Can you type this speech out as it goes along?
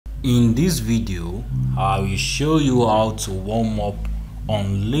In this video, I will show you how to warm up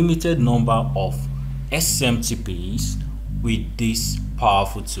unlimited number of SMTPs with this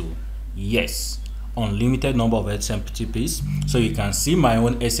powerful tool. Yes, unlimited number of SMTPs. So you can see my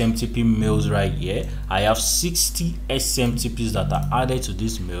own SMTP mails right here. I have 60 SMTPs that are added to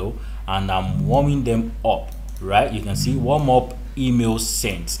this mail and I'm warming them up. Right, you can see warm up email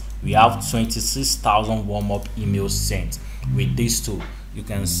sent. We have 26,000 warm up emails sent with this tool. You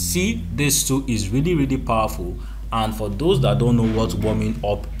can see this tool is really powerful. And for those that don't know what warming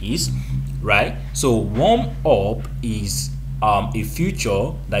up is, right, so warm up is a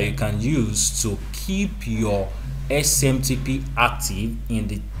feature that you can use to keep your SMTP active in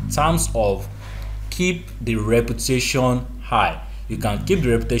the terms of keep the reputation high. You can keep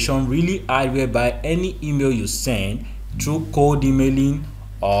the reputation really high, whereby any email you send through cold emailing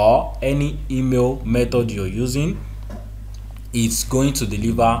or any email method you're using, it's going to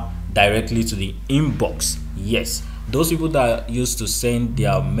deliver directly to the inbox. Yes, those people that used to send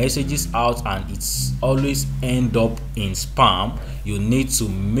their messages out and it's always end up in spam, you need to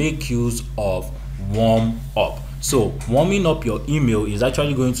make use of warm up. So warming up your email is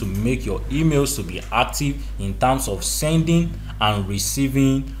actually going to make your emails to be active in terms of sending and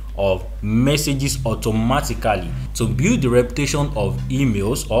receiving of messages automatically. To build the reputation of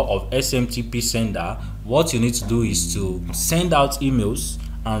emails or of SMTP sender, what you need to do is to send out emails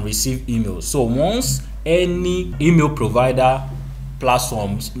and receive emails. So once any email provider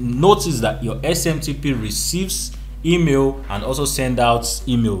platforms notice that your SMTP receives email and also send out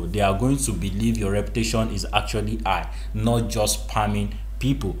email, they are going to believe your reputation is actually high, not just spamming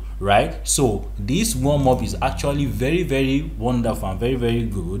people, right? So this warm up is actually very wonderful and very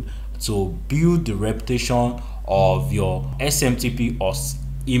good to build the reputation of your SMTP or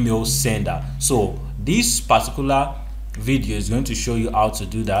email sender. So this particular video is going to show you how to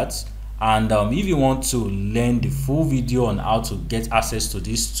do that. And if you want to learn the full video on how to get access to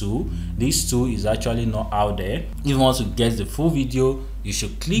this tool is actually not out there. If you want to get the full video, you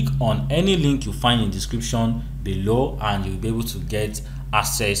should click on any link you find in the description below and you'll be able to get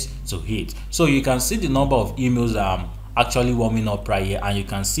access to it. So you can see the number of emails I'm actually warming up right here, and you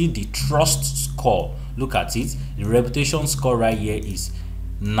can see the trust score. Look at it. The reputation score right here is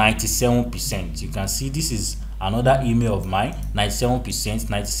 97%. You can see this is another email of mine, 97%,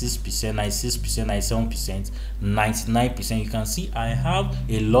 96%, 96%, 97%, 99%. You can see I have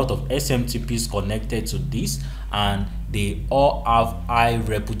a lot of SMTPs connected to this and they all have high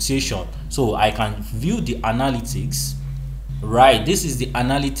reputation. So I can view the analytics. Right, this is the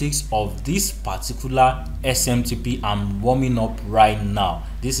analytics of this particular SMTP I'm warming up right now.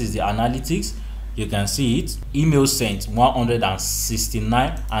 This is the analytics. You can see it. Email sent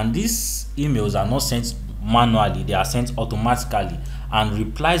 169, and these emails are not sent manually, they are sent automatically, and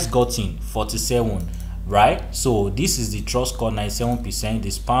replies gotten 47. Right, so this is the trust score 97%. The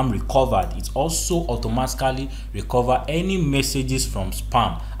spam recovered, it also automatically recover any messages from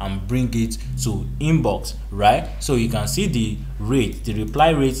spam and bring it to inbox. Right, so you can see the rate, the reply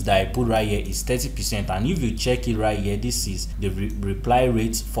rate that I put right here is 30%, and if you check it right here, this is the reply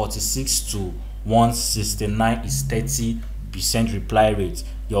rate 46 to 169 is 30% reply rate.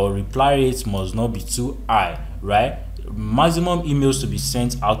 Your reply rate must not be too high, right? Maximum emails to be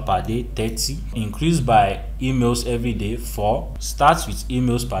sent out per day 30, increase by emails every day 4, starts with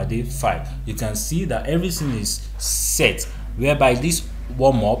emails per day 5. You can see that everything is set, whereby this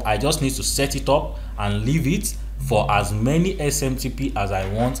warm up I just need to set it up and leave it for as many SMTP as I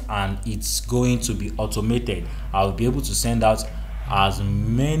want, and it's going to be automated. I'll be able to send out as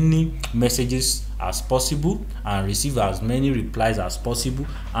many messages as possible and receive as many replies as possible.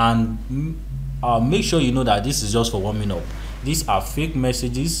 And make sure you know that this is just for warming up. These are fake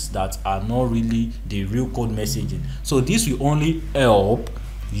messages that are not really the real code messaging. So this will only help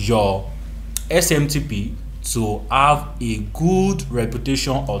your SMTP to have a good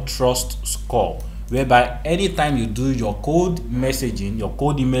reputation or trust score, whereby anytime you do your code messaging, your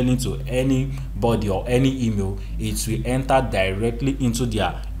code emailing to anybody or any email, it will enter directly into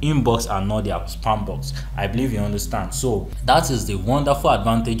their inbox and not their spam box. I believe you understand. So that is the wonderful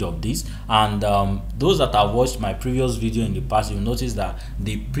advantage of this. And those that have watched my previous video in the past, you'll notice that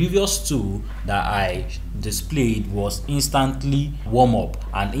the previous tool that I displayed was instantly warm up,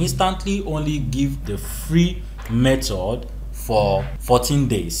 and instantly only give the free method for 14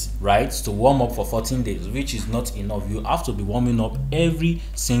 days, right? To warm up for 14 days, which is not enough. You have to be warming up every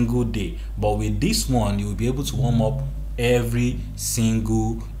single day, but with this one you will be able to warm up every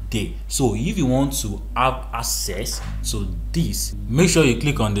single day. So if you want to have access to this, make sure you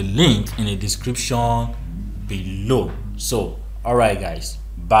click on the link in the description below. So all right guys,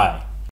 Bye.